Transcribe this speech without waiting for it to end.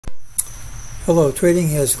Hello, trading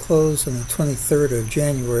has closed on the 23rd of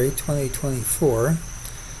January 2024.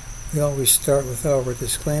 We always start with our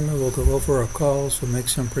disclaimer. We'll go over our calls. We'll make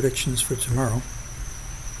some predictions for tomorrow.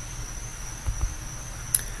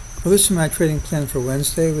 Well, this is my trading plan for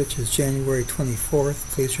Wednesday, which is January 24th.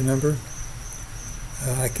 Please remember,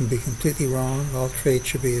 I can be completely wrong. All trades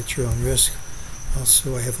should be at your own risk.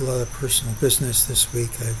 Also, I have a lot of personal business this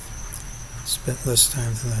week. I've spent less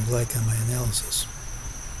time than I'd like on my analysis.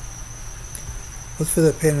 Look for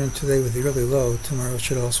the pattern today with the early low. Tomorrow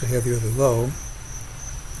should also have the early low.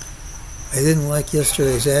 I didn't like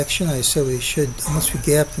yesterday's action. I said we should, unless we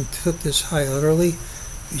gapped and took this high out early,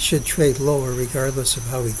 we should trade lower regardless of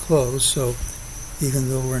how we close. So even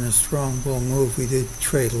though we're in a strong bull move, we did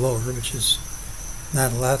trade lower, which is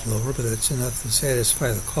not a lot lower, but it's enough to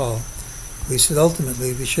satisfy the call. We said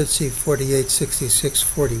ultimately we should see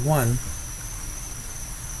 48.66.41.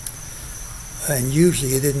 And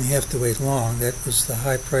usually you didn't have to wait long. That was the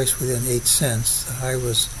high price within 8 cents. The high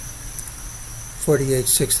was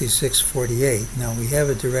 48.66.48. Now we have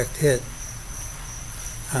a direct hit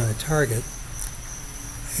on the target,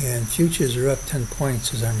 and futures are up 10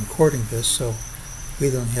 points as I'm recording this, so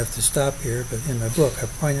we don't have to stop here. But in my book I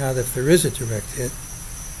point out if there is a direct hit,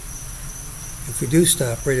 if we do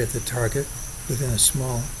stop right at the target within a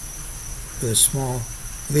small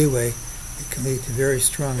leeway, it can lead to very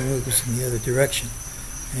strong moves in the other direction.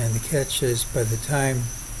 And the catch is, by the time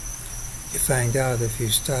you find out if you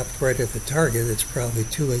stopped right at the target, it's probably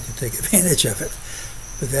too late to take advantage of it.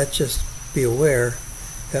 But that, just be aware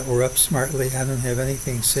that we're up smartly. I don't have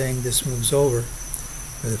anything saying this move's over,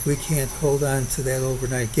 but if we can't hold on to that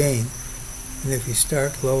overnight gain, and if we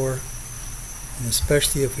start lower, and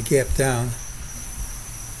especially if we gap down,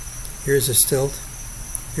 here's a stilt,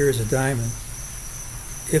 here's a diamond.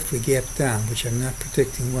 If we gap down, which I'm not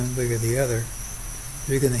predicting one way or the other,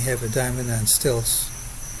 you're going to have a diamond on stilts,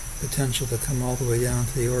 potential to come all the way down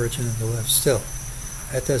to the origin of the left stilt.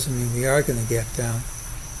 That doesn't mean we are going to gap down.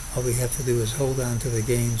 All we have to do is hold on to the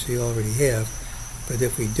gains we already have, but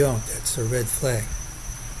if we don't, that's a red flag.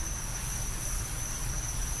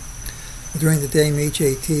 During the day,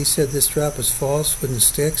 MEJT said this drop is false, wouldn't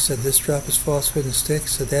stick, said this drop is false, wouldn't stick,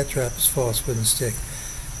 said that drop is false, wouldn't stick.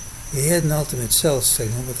 We had an ultimate sell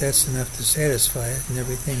signal, but that's enough to satisfy it, and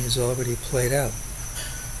everything is already played out.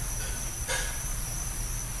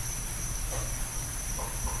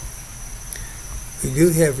 We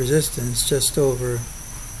do have resistance just over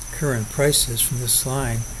current prices from this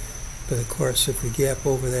line, but of course if we gap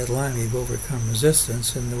over that line, we've overcome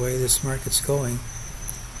resistance, and the way this market's going,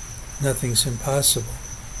 nothing's impossible.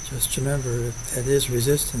 Just remember that is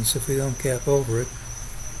resistance. If we don't gap over it,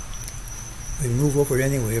 we move over it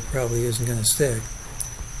anyway, it probably isn't going to stick.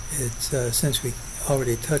 Since we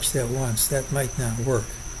already touched that once, that might not work.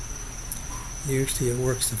 Usually it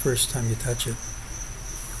works the first time you touch it.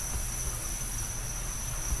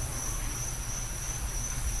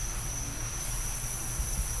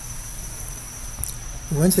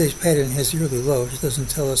 Wednesday's pattern has the early low. It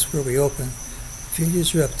doesn't tell us where we open.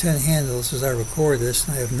 Futures are up 10 handles as I record this,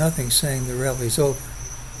 and I have nothing saying the rally's over.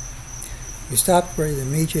 We stopped right at the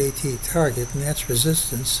MEJT target, and that's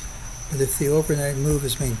resistance, but if the overnight move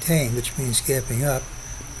is maintained, which means gapping up,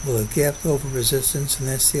 we'll have gapped over resistance, and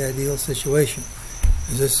that's the ideal situation.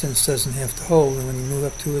 Resistance doesn't have to hold, and when you move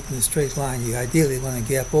up to it in a straight line, you ideally want to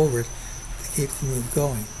gap over it to keep the move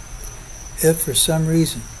going. If for some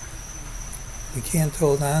reason we can't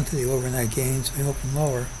hold on to the overnight gains and we open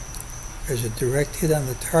lower, there's a direct hit on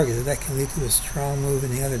the target that can lead to a strong move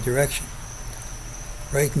in the other direction.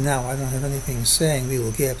 Right now, I don't have anything saying we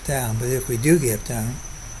will gap down, but if we do gap down,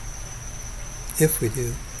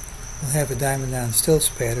 we'll have a diamond on stilts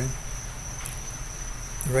pattern.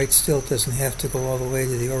 The right stilt doesn't have to go all the way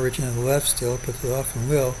to the origin of the left stilt, but it often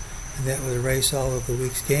will, and that would erase all of the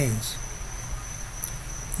week's gains.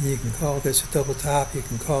 And you can call this a double top, you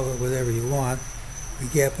can call it whatever you want. We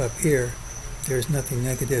gap up here, there's nothing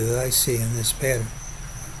negative that I see in this pattern,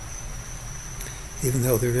 even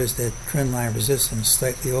though there is that trend line resistance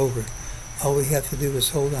slightly over it. All we have to do is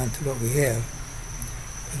hold on to what we have.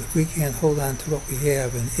 But if we can't hold on to what we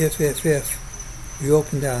have, and if we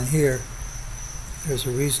open down here, there's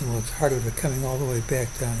a reason why it's harder to coming all the way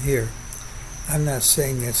back down here. I'm not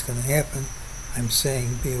saying that's going to happen. I'm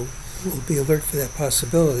saying we'll be alert for that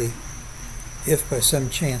possibility if by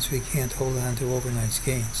some chance we can't hold on to overnight's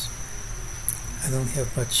gains. I don't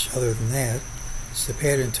have much other than that. It's the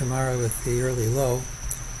pattern tomorrow with the early low,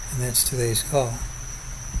 and that's today's call.